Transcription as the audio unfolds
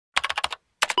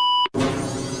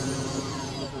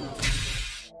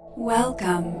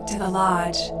Welcome to the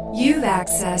Lodge. You've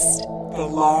accessed the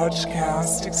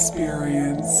Lodgecast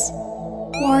experience.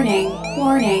 Warning,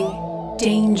 warning,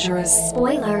 dangerous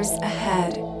spoilers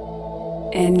ahead.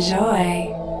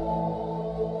 Enjoy.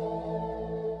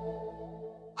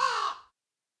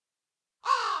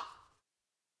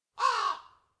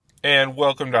 And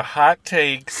welcome to Hot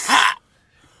Takes.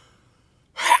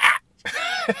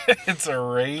 It's a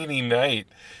rainy night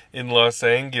in Los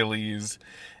Angeles.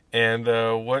 And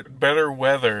what better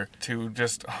weather to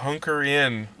just hunker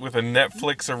in with a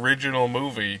Netflix original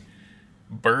movie,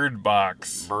 Bird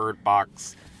Box. Bird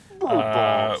Box.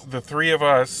 The three of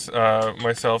us,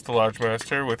 myself, the Lodge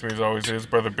Master, with me as always is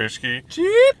Brother Bishki.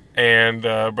 Chirp. And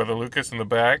Brother Lucas in the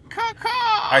back.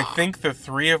 I think the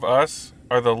three of us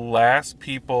are the last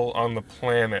people on the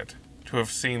planet to have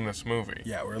seen this movie.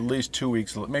 Yeah, we're at least 2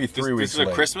 weeks, maybe 3 weeks This is a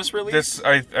late. Christmas release? This,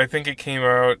 I think it came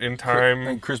out in time...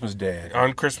 On Christmas Day.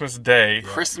 On Christmas Day.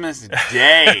 Christmas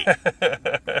Day.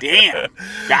 Damn.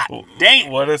 God damn.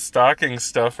 What a stocking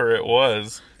stuffer it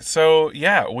was. So,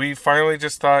 yeah, we finally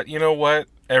just thought, you know what?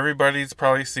 Everybody's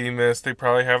probably seen this. They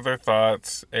probably have their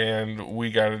thoughts. And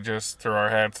we got to just throw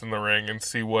our hats in the ring and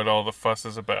see what all the fuss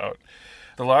is about.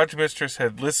 The Lodge Mistress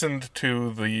had listened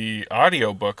to the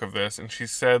audiobook of this, and she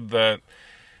said that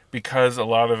because a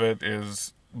lot of it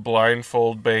is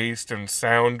blindfold based and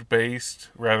sound based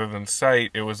rather than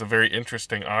sight, it was a very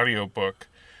interesting audiobook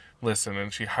listen,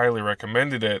 and she highly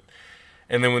recommended it.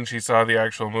 And then when she saw the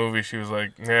actual movie, she was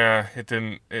like, "Nah, it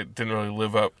didn't really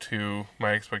live up to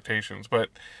my expectations." But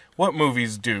what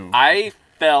movies do? I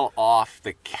fell off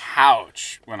the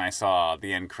couch when I saw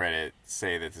the end credit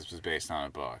say that this was based on a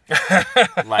book.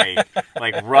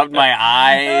 like rubbed my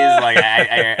eyes, like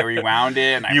I rewound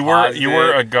it, and you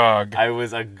were agog. I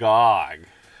was agog,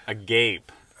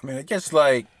 agape. I mean, I guess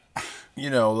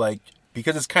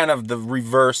because it's kind of the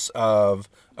reverse of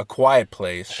A Quiet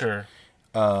Place. Sure.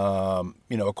 A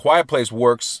Quiet Place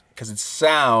works because it's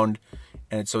sound,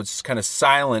 and so it's kind of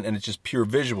silent, and it's just pure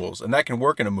visuals, and that can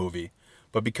work in a movie.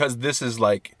 But because this is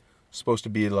supposed to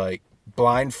be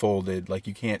blindfolded,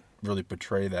 you can't really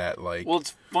portray that. Well,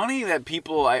 it's funny that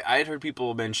I'd heard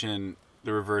people mention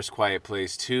the reverse Quiet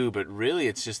Place too, but really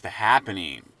it's just The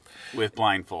Happening with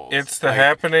blindfolds. It's The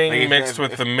Happening mixed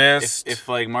with The Mist. If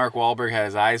Mark Wahlberg had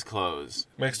his eyes closed.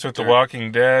 Mixed with The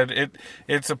Walking Dead.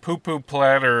 It's a poo-poo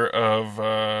platter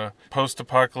of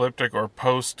post-apocalyptic or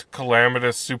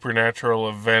post-calamitous supernatural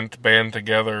event band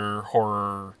together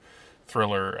horror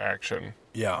thriller action.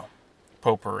 Yeah.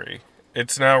 Potpourri.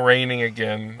 It's now raining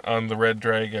again on the Red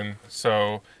Dragon,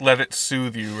 so let it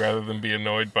soothe you rather than be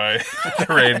annoyed by the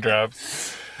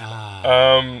raindrops.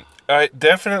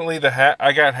 Definitely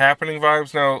I got Happening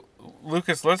vibes. Now,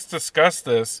 Lucas, let's discuss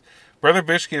this. Brother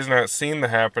Bishki has not seen The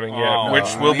Happening yet,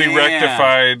 which will be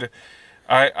rectified.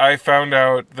 I found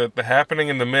out that The Happening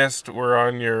and The Mist were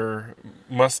on your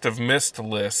must-have missed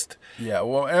list. Yeah,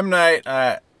 well, M. Night,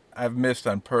 I've missed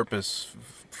on purpose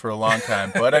for a long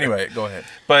time. But anyway, go ahead.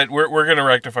 But we're going to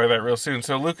rectify that real soon.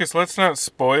 So, Lucas, let's not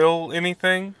spoil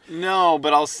anything. No,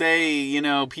 but I'll say,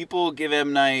 people give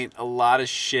M. Night a lot of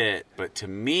shit, but to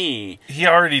me... He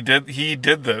did this. He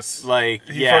did this.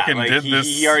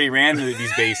 He already ran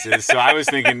these bases. So I was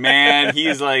thinking, man,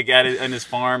 he's on his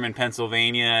farm in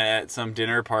Pennsylvania at some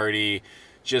dinner party,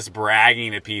 just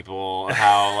bragging to people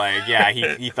how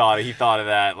he thought of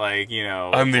that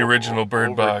on the original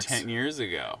Bird Box 10 years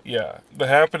ago. Yeah, The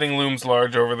Happening looms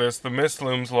large over this. The Mist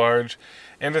looms large,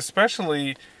 and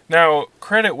especially now,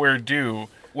 credit where due,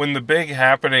 when the big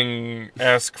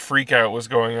Happening-esque freakout was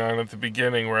going on at the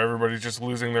beginning, where everybody's just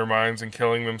losing their minds and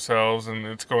killing themselves, and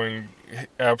it's going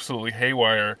absolutely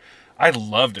haywire. I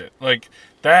loved it. I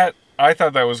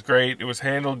thought that was great. It was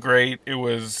handled great. It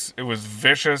was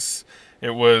vicious.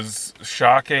 It was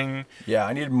shocking. Yeah,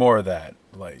 I needed more of that.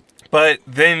 But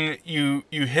then you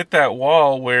hit that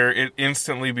wall where it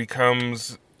instantly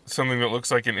becomes something that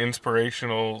looks like an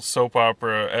inspirational soap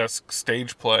opera-esque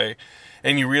stage play,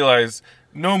 and you realize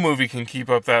no movie can keep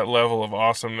up that level of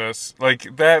awesomeness.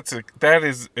 That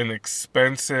is an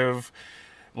expensive,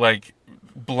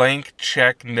 blank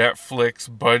check Netflix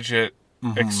budget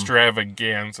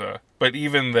extravaganza. But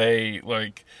even they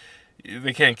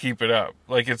can't keep it up.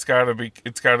 It's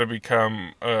gotta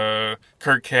become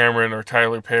Kirk Cameron or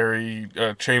Tyler Perry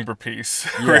chamber piece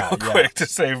quick to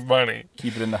save money.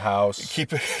 Keep it in the house.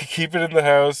 Keep it in the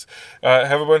house.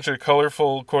 Have a bunch of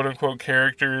colorful quote unquote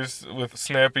characters with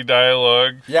snappy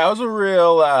dialogue. Yeah, it was a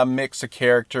real mix of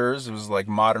characters. It was like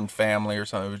Modern Family or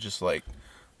something. It was just you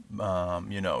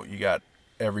got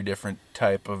every different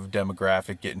type of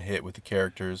demographic getting hit with the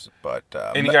characters, but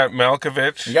and you got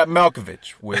Malkovich. You got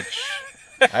Malkovich, which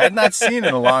I had not seen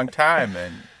in a long time,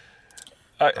 and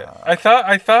I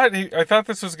thought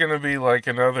this was going to be like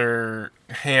another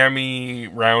hammy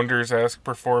Rounders-esque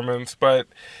performance, but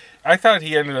I thought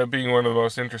he ended up being one of the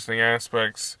most interesting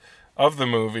aspects of the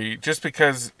movie, just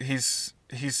because he's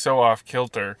so off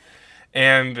kilter.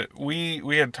 And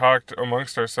we had talked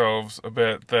amongst ourselves a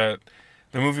bit that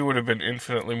the movie would have been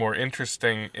infinitely more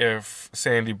interesting if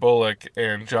Sandy Bullock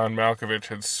and John Malkovich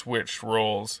had switched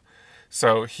roles.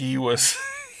 So he was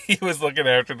he was looking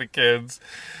after the kids,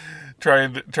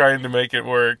 trying to make it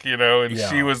work, and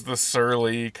she was the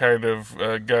surly kind of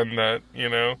gun nut,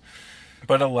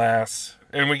 But alas,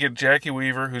 and we get Jackie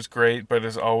Weaver, who's great, but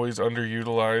is always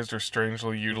underutilized or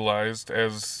strangely utilized,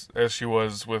 as she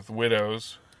was with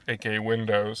Widows, aka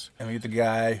Windows. we get the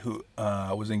guy who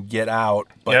was in Get Out.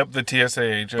 But, Yep, the TSA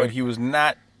agent. But he was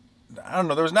not. I don't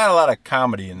know. There was not a lot of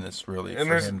comedy in this, really. And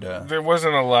for him to... there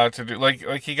wasn't a lot to do.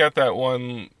 Like he got that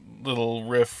one little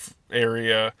riff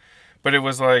area, but it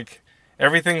was like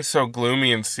everything's so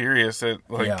gloomy and serious. It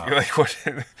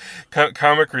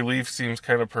comic relief seems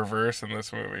kind of perverse in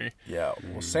this movie. Yeah.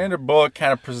 Well, Sandra Bullock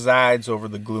kind of presides over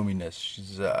the gloominess.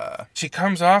 She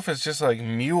comes off as just like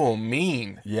mule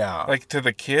mean. Yeah. Like to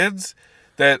the kids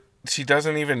that she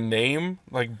doesn't even name,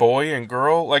 like boy and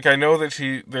girl. Like I know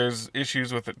that there's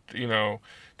issues with it,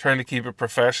 trying to keep it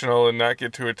professional and not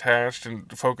get too attached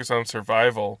and focus on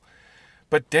survival.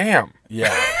 But damn.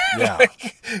 Yeah. Yeah.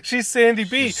 She's Sandy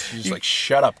B. She's like,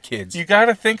 shut up, kids. You got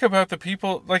to think about the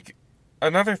people. Like,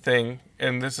 another thing,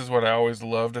 and this is what I always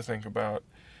love to think about,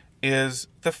 is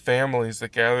the families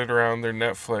that gathered around their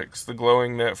Netflix, the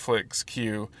glowing Netflix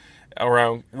queue,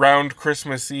 around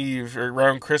Christmas Eve, or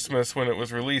around Christmas when it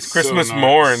was released. Christmas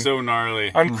morn. So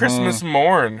gnarly. On Christmas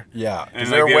morn. Yeah. And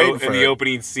they're waiting for the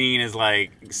opening scene is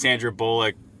like Sandra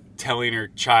Bullock telling her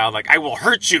child, like, I will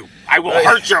hurt you. I will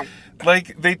hurt you.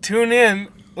 Like, they tune in,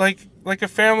 like a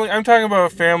family. I'm talking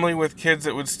about a family with kids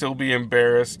that would still be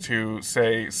embarrassed to,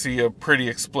 say, see a pretty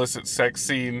explicit sex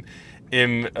scene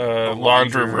in a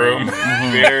laundry room.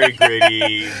 Very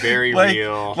gritty, very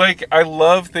real. Like, I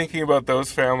love thinking about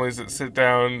those families that sit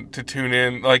down to tune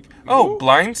in. Like,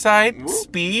 Blindside,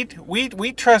 Speed,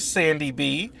 we trust Sandy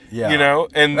B. Yeah.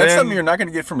 And that's then, something you're not going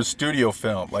to get from a studio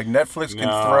film. Like, Netflix can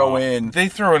throw in. They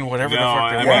throw in whatever the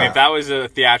fuck they want. I mean, if that was a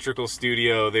theatrical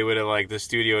studio, they would have, the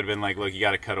studio would have been like, look, you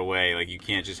got to cut away. Like, you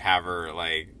can't just have her,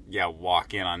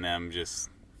 walk in on them just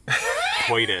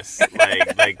coitus,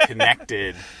 like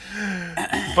connected.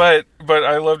 But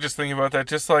I love just thinking about that.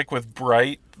 Just like with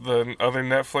Bright, the other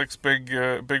Netflix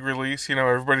big release,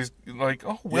 everybody's like,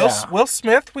 oh, Will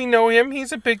Smith, we know him,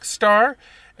 he's a big star.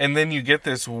 And then you get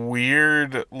this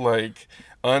weird,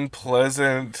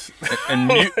 unpleasant, and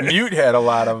Mute had a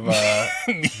lot of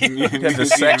had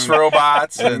the sex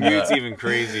robots, and Mute's even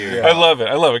crazier. Yeah. I love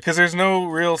it because there's no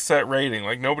real set rating.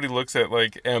 Like, nobody looks at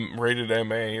rated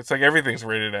MA. It's like everything's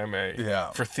rated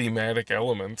MA for thematic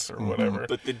elements or whatever.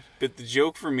 But the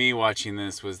joke for me watching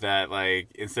this was that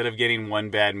instead of getting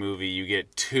one bad movie, you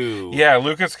get two. Yeah,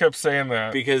 Lucas kept saying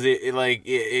that because it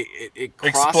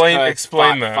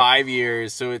explain that 5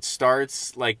 years. So it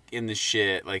starts in the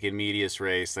shit, in medias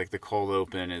res. The cold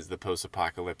open is the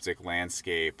post-apocalyptic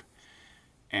landscape,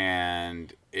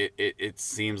 and it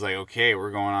seems like, okay,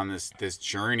 we're going on this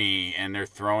journey, and they're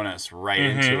throwing us right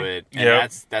into it, and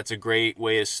that's a great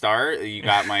way to start. You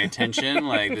got my attention.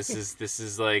 This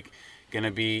is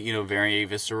gonna be very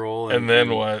visceral, and then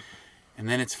what? And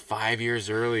then it's 5 years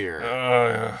earlier,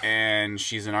 and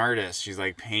she's an artist. She's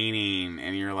painting,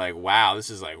 and you're like, wow, this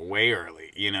is way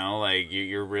early.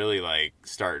 You're really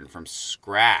starting from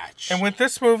scratch. And with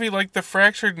this movie, the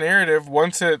fractured narrative,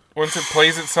 once it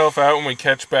plays itself out and we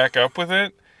catch back up with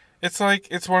it, it's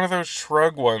it's one of those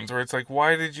shrug ones where it's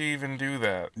why did you even do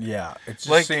that? Yeah, it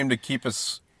just seemed to keep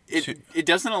us. It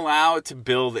doesn't allow it to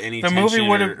build any tension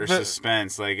or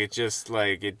suspense.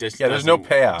 There's no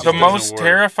payoff. The most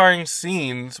terrifying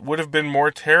scenes would have been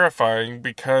more terrifying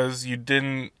because you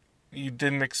didn't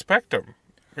expect them.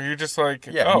 Or you're just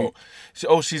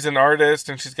she's an artist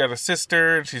and she's got a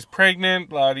sister and she's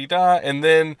pregnant, la-di-da, and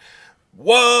then,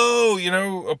 whoa,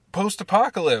 a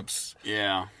post-apocalypse.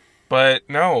 Yeah. But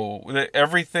no,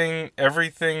 everything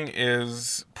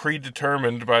is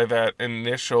predetermined by that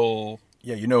initial.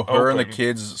 Yeah, her and the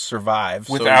kids survive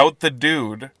without the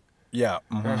dude. Yeah.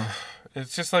 Mm-hmm.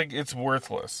 It's just it's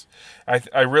worthless.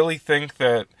 I really think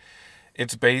that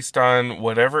it's based on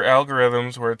whatever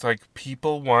algorithms where it's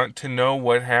people want to know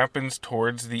what happens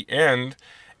towards the end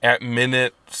at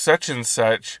minute such and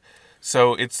such.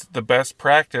 So it's the best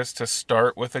practice to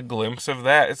start with a glimpse of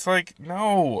that. It's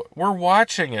no, we're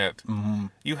watching it. Mm-hmm.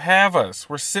 You have us.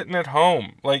 We're sitting at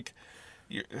home.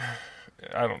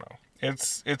 I don't know.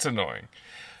 It's annoying.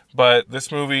 But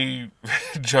this movie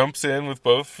jumps in with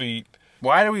both feet.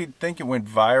 Why do we think it went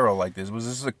viral like this? Was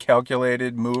this a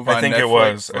calculated move on Netflix? I think it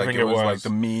was. Like I think it was. Like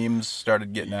the memes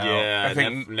started getting out. Yeah, I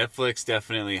think Netflix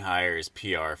definitely hires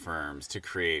PR firms to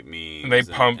create memes.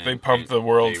 And they pump the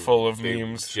world full of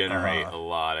memes. Generate a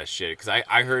lot of shit. Because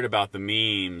I heard about the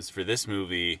memes for this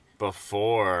movie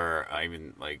before I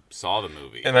even saw the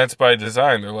movie. And that's by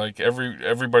design. They're like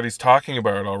everybody's talking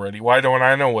about it already. Why don't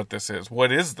I know what this is?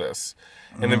 What is this?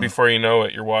 And then before you know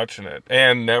it, you're watching it.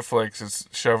 And Netflix is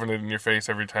shoving it in your face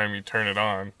every time you turn it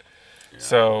on. Yeah.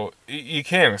 So you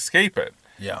can't escape it.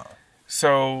 Yeah.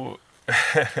 So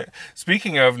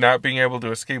speaking of not being able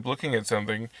to escape looking at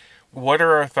something, what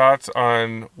are our thoughts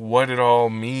on what it all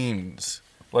means?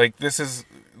 Like, this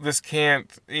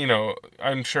can't,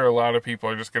 I'm sure a lot of people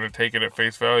are just going to take it at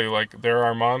face value. Like, there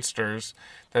are monsters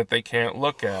that they can't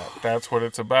look at. That's what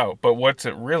it's about. But what's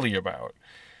it really about?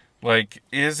 Like,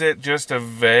 is it just a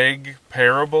vague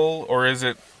parable, or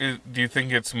do you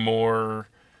think it's more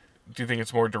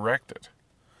directed?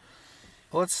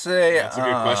 Let's say that's a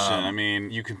good question. I mean,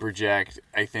 you can project,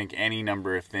 I think, any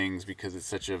number of things because it's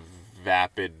such a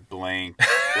vapid, blank,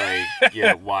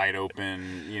 wide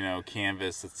open,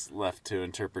 canvas that's left to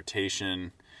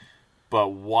interpretation. But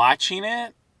watching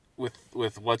it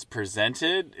with what's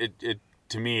presented, it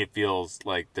to me, it feels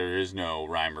like there is no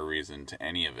rhyme or reason to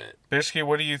any of it. Bishke,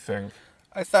 what do you think?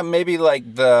 I thought maybe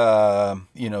like the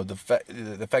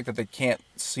fact that they can't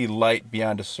see light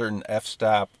beyond a certain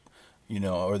f-stop,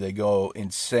 or they go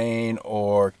insane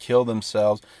or kill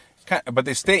themselves. But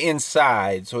they stay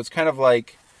inside, so it's kind of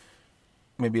like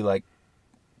maybe like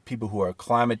people who are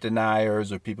climate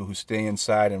deniers or people who stay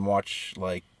inside and watch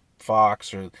like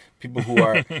Fox, or people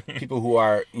who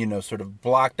are sort of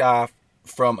blocked off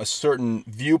from a certain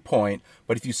viewpoint,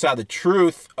 but if you saw the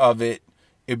truth of it,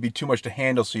 it'd be too much to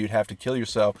handle, so you'd have to kill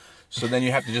yourself. So then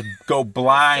you have to just go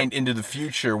blind into the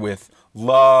future with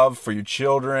love for your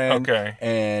children,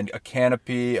 and a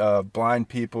canopy of blind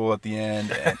people at the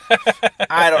end. And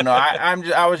I don't know.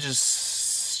 I was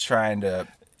just trying to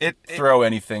throw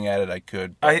anything at it I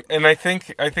could. I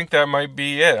think that might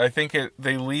be it. I think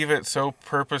they leave it so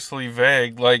purposely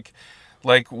vague, like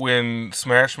when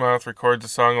Smash Mouth records a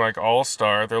song like All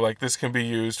Star, they're like, this can be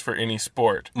used for any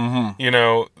sport.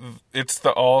 Mm-hmm. It's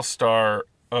the All Star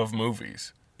of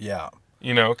movies. Yeah.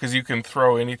 Because you can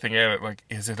throw anything at it. Like,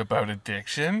 is it about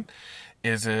addiction?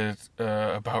 Is it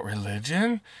about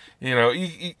religion?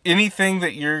 Anything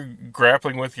that you're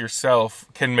grappling with yourself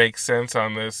can make sense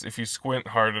on this if you squint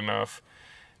hard enough,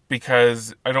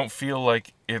 because I don't feel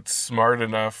like it's smart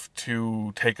enough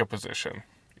to take a position.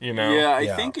 Yeah,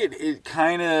 I think it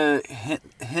kind of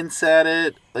hints at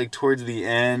it, like, towards the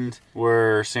end,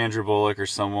 where Sandra Bullock or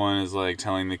someone is, like,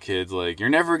 telling the kids, like, you're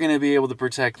never going to be able to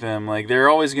protect them. Like, they're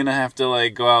always going to have to,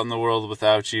 like, go out in the world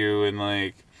without you. And,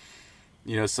 like,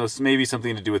 so it's maybe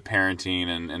something to do with parenting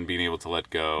and being able to let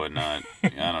go and not,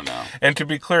 I don't know. And to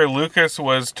be clear, Lucas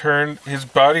his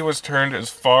body was turned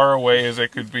as far away as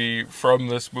it could be from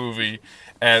this movie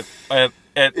at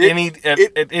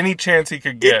any chance he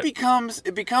could get.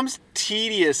 It becomes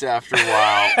tedious after a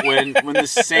while when the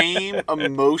same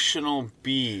emotional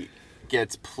beat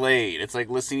gets played. It's like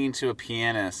listening to a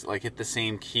pianist like hit the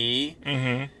same key,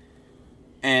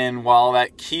 and while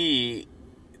that key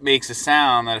makes a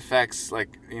sound that affects, like,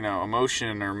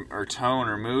 emotion or tone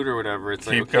or mood or whatever, it's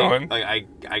keep going. Like,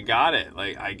 I got it.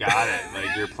 Like, I got it.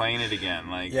 Like, you're playing it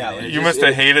again. Like, yeah, you must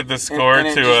have hated the score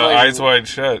to Eyes Wide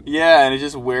Shut. Yeah, and it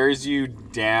just wears you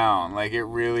down. Like, it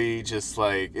really just,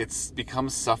 like, it's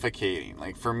becomes suffocating.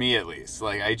 Like, for me at least.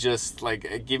 Like, I just,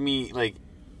 like, give me, like,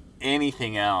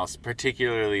 anything else,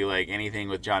 particularly, like, anything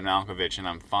with John Malkovich, and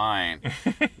I'm fine.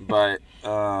 But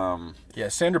yeah,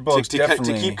 Sandra Bullock's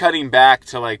definitely... to keep cutting back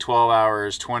to, like, 12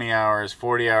 hours, 20 hours,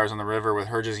 40 hours on the river with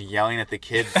her just yelling at the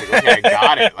kids, like, okay, I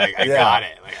got it. Like, I got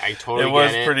it. Like, I totally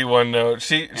get it. It was pretty one note.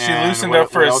 She loosened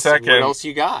up for a second. What else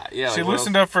you got? Yeah, she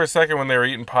loosened up for a second when they were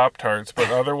eating Pop-Tarts,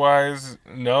 but otherwise,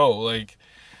 no. Like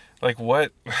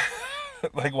what?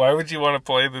 Like, why would you want to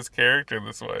play this character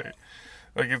this way?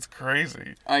 Like, it's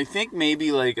crazy. I think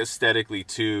maybe, like, aesthetically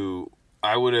too,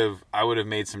 I would have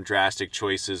made some drastic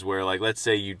choices where, like, let's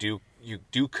say you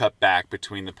do cut back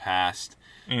between the past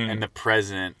and the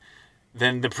present,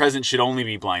 then the president should only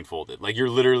be blindfolded. Like, you're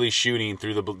literally shooting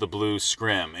through the blue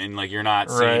scrim, and like you're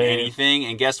not seeing anything.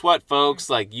 And guess what, folks?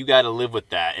 Like, you got to live with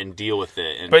that and deal with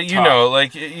it. And but you know,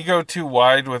 like, you go too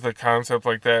wide with a concept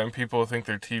like that, and people think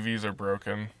their TVs are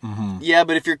broken. Mm-hmm. Yeah,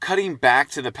 but if you're cutting back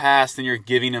to the past, then you're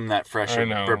giving them that fresh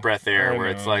breath air, where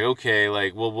it's like, okay,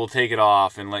 like we'll take it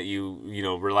off and let you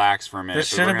relax for a minute. This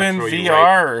should have been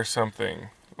VR or something.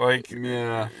 Like,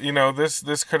 yeah,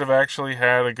 this could have actually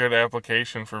had a good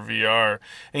application for VR.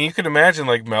 And you could imagine,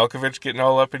 like, Malkovich getting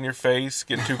all up in your face,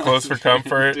 getting too close for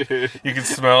comfort. Dude. You could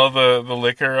smell the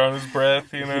liquor on his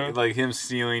breath, like him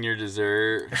stealing your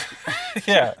dessert.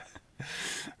 Yeah.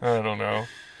 I don't know.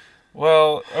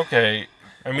 Well, okay.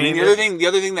 I mean, the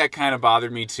other thing that kind of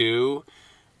bothered me too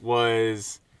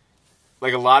was,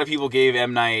 like, a lot of people gave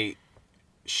M. Night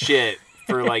shit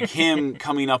for, like, him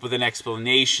coming up with an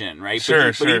explanation, right?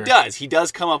 Sure, but he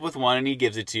does come up with one, and he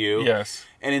gives it to you. Yes.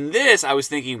 And in this, I was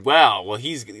thinking, well,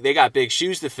 they got big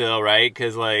shoes to fill, right?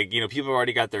 Because, like, people have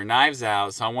already got their knives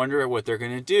out, so I wonder what they're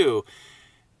gonna do.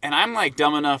 And I'm, like,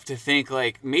 dumb enough to think,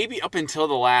 like, maybe up until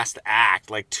the last act,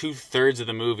 like 2/3 of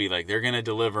the movie, like, they're gonna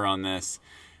deliver on this.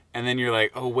 And then you're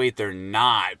like, oh, wait, they're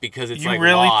not, because it's, you like,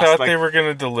 really lost. thought like, they were going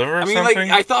to deliver I mean, something? like,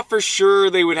 I thought for sure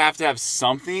they would have to have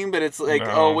something, but it's like,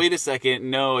 No. oh, wait a second.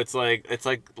 No, it's like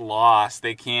lost.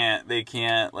 They can't,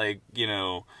 like,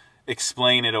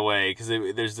 explain it away, because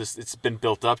it's been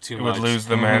built up too much. It would lose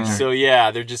the magic. So,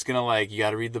 yeah, they're just going to, like, you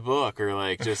got to read the book, or,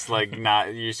 like, just, like,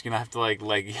 not, you're just going to have to, like...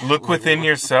 Look within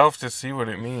yourself to see what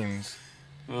it means.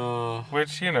 Uh,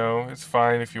 Which, it's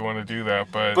fine if you want to do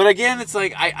that, but... But again, it's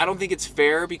like, I don't think it's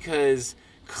fair, because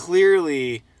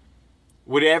clearly,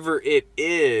 whatever it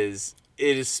is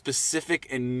specific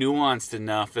and nuanced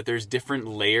enough that there's different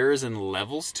layers and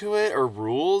levels to it, or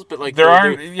rules, but, like... There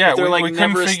aren't... Yeah, they're, like, we couldn't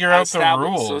never figure out the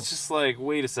established. rules. So it's just like,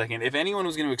 wait a second. If anyone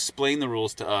was going to explain the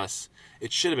rules to us,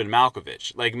 it should have been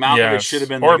Malkovich. Like, Malkovich should have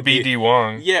been... Or like, B.D.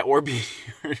 Wong. Yeah, or B.D.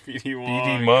 Wong.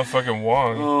 B.D. motherfucking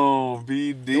Wong. Oh,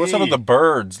 B.D. What's up with the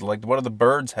birds? Like, what do the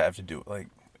birds have to do? Like,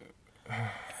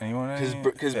 anyone?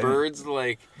 Because birds,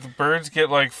 like... The birds get,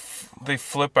 like, they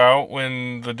flip out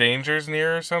when the danger's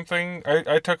near or something.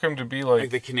 I took them to be, like...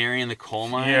 Like the canary in the coal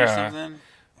mine or something?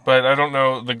 But I don't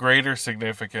know the greater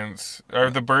significance. Are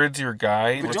the birds your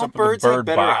guide? But don't birds have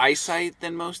better eyesight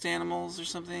than most animals or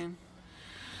something?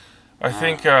 I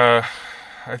think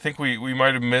we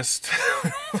might have missed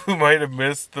we might have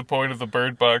missed the point of the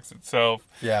bird box itself.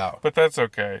 Yeah. But that's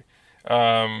okay.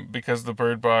 Because the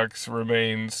bird box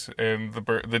remains, and the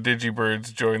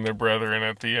digibirds join their brethren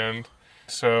at the end.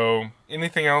 So,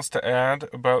 anything else to add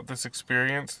about this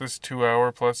experience, this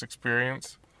 2-hour plus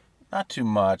experience? Not too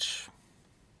much.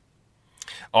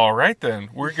 All right, then.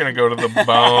 We're going to go to the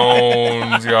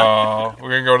bones, y'all. We're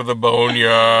going to go to the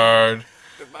boneyard.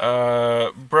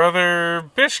 Brother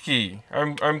Bishke,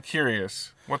 I'm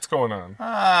curious. What's going on?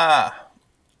 I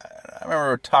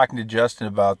remember talking to Justin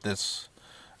about this,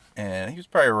 and he was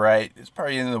probably right. It's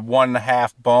probably in the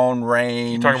 1.5 bone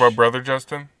range. You talking about Brother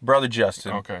Justin? Brother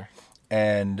Justin. Okay.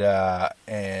 And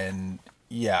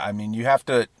yeah, I mean, you have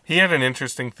to... He had an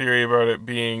interesting theory about it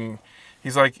being...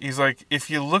 He's like, if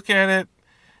you look at it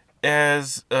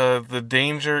as the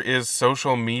danger is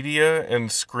social media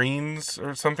and screens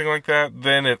or something like that,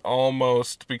 then it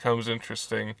almost becomes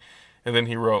interesting. And then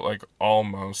he wrote, like,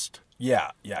 almost.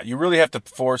 Yeah. You really have to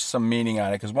force some meaning on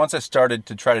it, because once I started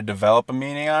to try to develop a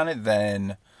meaning on it,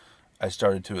 then I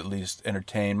started to at least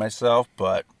entertain myself.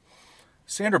 But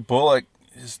Sandra Bullock,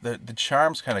 the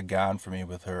charm's kind of gone for me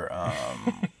with her.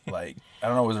 Like, I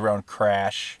don't know, it was around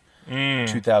Crash.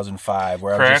 2005,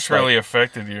 where Crash I was just really like,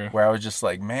 affected you. Where I was just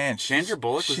like, man, Sandra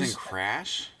Bullock was in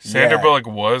Crash. Sandra Bullock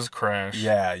was Crash.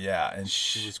 Yeah, and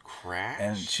she was Crash.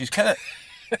 And she's kind of,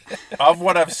 of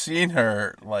what I've seen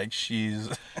her, like she's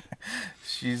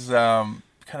kind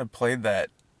of played that.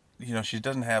 She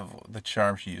doesn't have the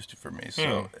charm she used to for me.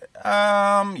 So,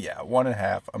 yeah,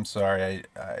 1.5. I'm sorry,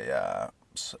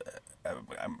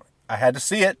 I had to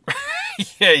see it.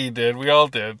 Yeah, you did. We all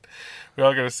did. We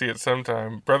all got to see it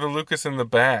sometime. Brother Lucas in the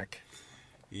back.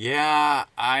 Yeah,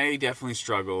 I definitely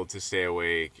struggled to stay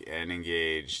awake and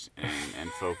engaged and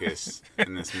focused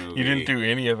in this movie. You didn't do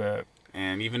any of that.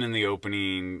 And even in the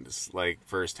opening, like,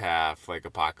 first half, like,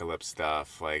 apocalypse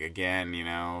stuff, like, again,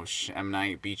 M.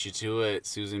 Night beat you to it.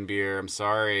 Susan Beer, I'm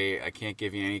sorry, I can't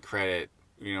give you any credit,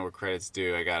 where credit's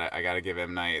due. I gotta give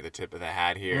M. Night the tip of the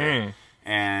hat here.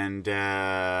 And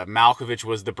Malkovich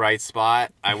was the bright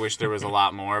spot. I wish there was a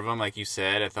lot more of them. Like you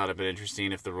said, I thought it'd been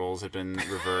interesting if the roles had been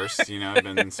reversed,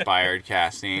 been inspired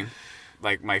casting.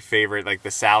 Like, my favorite, like,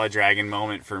 the salad dragon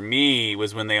moment for me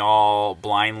was when they all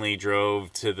blindly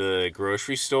drove to the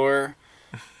grocery store.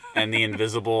 and the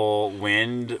invisible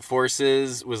wind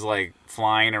forces was like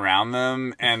flying around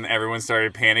them, and everyone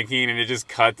started panicking, and it just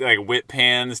cut like whip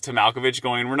pans to Malkovich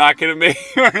going, "We're not gonna make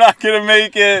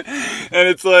it," and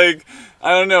it's like,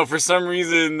 I don't know, for some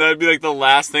reason that'd be like the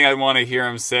last thing I'd want to hear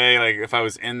him say, like if I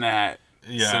was in that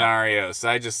scenario. So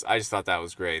I just thought that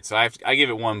was great. So I give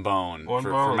it one bone for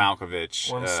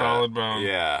Malkovich. One solid bone.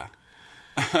 Yeah.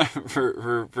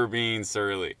 for being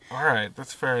surly. All right,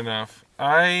 that's fair enough.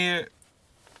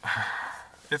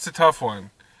 It's a tough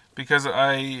one because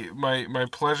my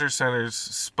pleasure centers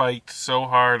spiked so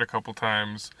hard a couple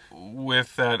times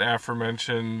with that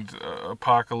aforementioned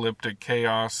apocalyptic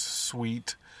chaos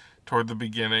suite toward the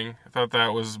beginning. I thought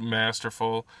that was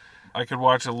masterful. I could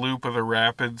watch a loop of the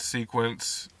rapid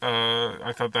sequence.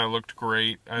 I thought that looked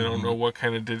great. I don't know what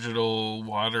kind of digital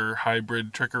water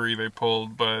hybrid trickery they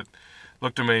pulled, but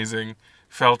looked amazing,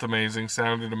 felt amazing,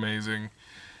 sounded amazing.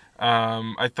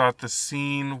 I thought the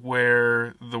scene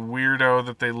where the weirdo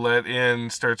that they let in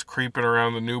starts creeping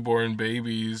around the newborn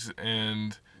babies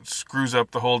and screws up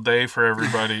the whole day for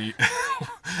everybody,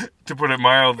 to put it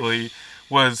mildly,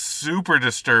 was super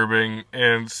disturbing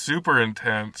and super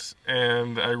intense,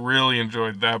 and I really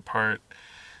enjoyed that part.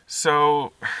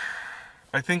 So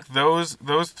I think those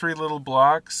three little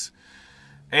blocks,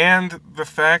 and the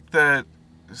fact that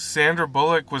Sandra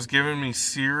Bullock was giving me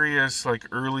serious, like,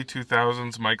 early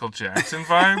 2000s Michael Jackson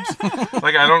vibes.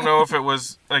 Like, I don't know if it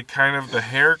was, like, kind of the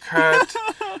haircut.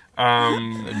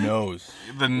 The nose.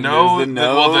 The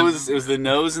nose. It was the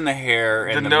nose and the hair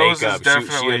and the nose makeup. Is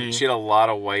definitely, she had a lot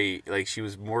of white. Like, she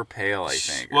was more pale, I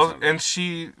think. Well, and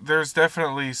there's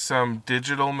definitely some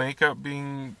digital makeup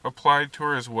being applied to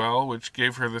her as well, which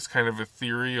gave her this kind of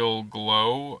ethereal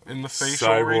glow in the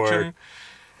facial region.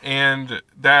 And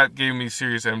that gave me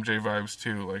serious MJ vibes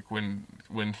too, like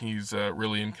when he's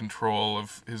really in control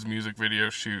of his music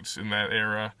video shoots in that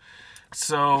era.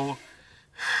 So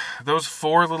those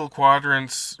four little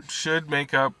quadrants should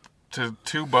make up to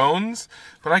 2 bones,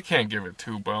 but I can't give it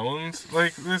 2 bones.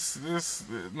 Like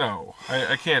no,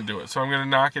 I can't do it. So I'm gonna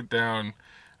knock it down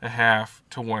a half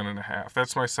to 1.5.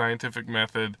 That's my scientific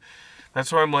method.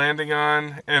 That's what I'm landing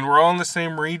on, and we're all in the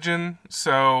same region,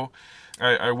 so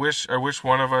I wish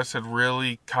one of us had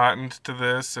really cottoned to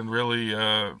this and really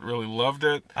loved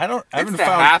it. I haven't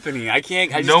found happening. I just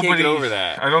can't get over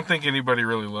that. I don't think anybody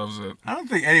really loves it. I don't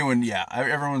think anyone. Yeah,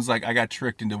 everyone's like, I got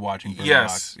tricked into watching Bird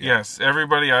Box. Yes.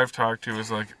 Everybody I've talked to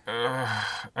is like, ugh.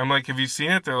 I'm like, have you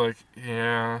seen it? They're like,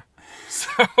 yeah.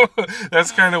 So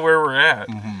that's kind of where we're at.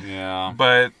 Mm-hmm. Yeah.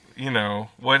 But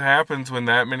what happens when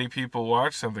that many people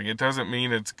watch something? It doesn't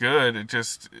mean it's good.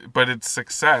 But it's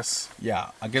success. Yeah,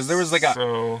 because there was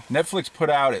Netflix put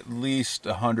out at least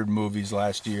 100 movies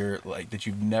last year, like that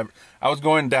you've never. I was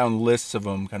going down lists of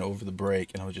them kind of over the break,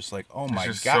 and I was just like, oh my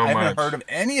god, so I haven't heard of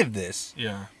any of this.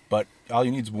 Yeah. But all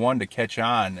you need is one to catch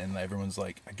on, and everyone's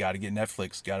like, I got to get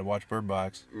Netflix, got to watch Bird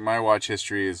Box. My watch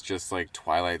history is just like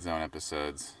Twilight Zone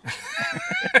episodes.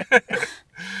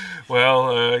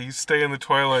 Well, you stay in the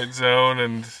Twilight Zone,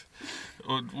 and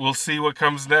we'll see what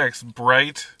comes next.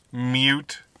 Bright,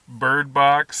 Mute, Bird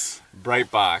Box. Bright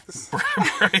Box.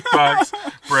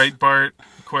 Breitbart,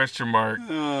 question mark.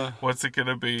 What's it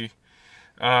gonna be?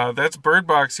 That's Bird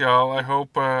Box, y'all. I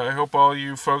hope all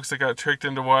you folks that got tricked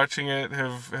into watching it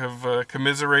have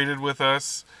commiserated with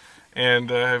us and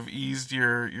have eased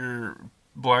your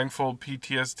blindfold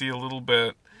PTSD a little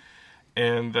bit.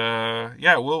 And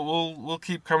we'll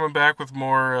keep coming back with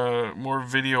more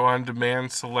video on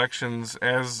demand selections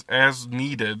as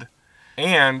needed.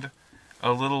 And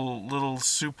a little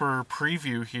super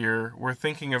preview here. We're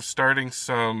thinking of starting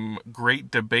some great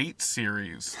debate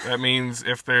series. That means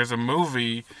if there's a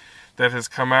movie that has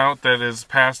come out that is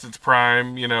past its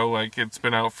prime, like it's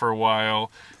been out for a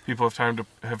while, people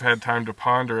have had time to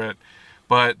ponder it,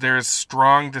 but there is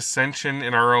strong dissension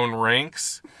in our own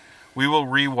ranks, we will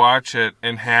rewatch it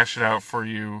and hash it out for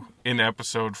you in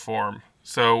episode form.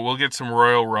 So we'll get some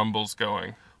Royal Rumbles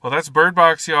going. Well, that's Bird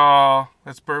Box, y'all.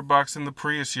 That's Bird Box in the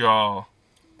Prius, y'all.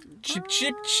 Cheep,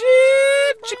 cheep,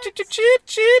 cheep. Cheep, cheep, cheep,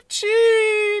 cheep,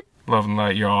 cheep. Love and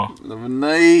light, y'all. Love and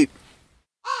light.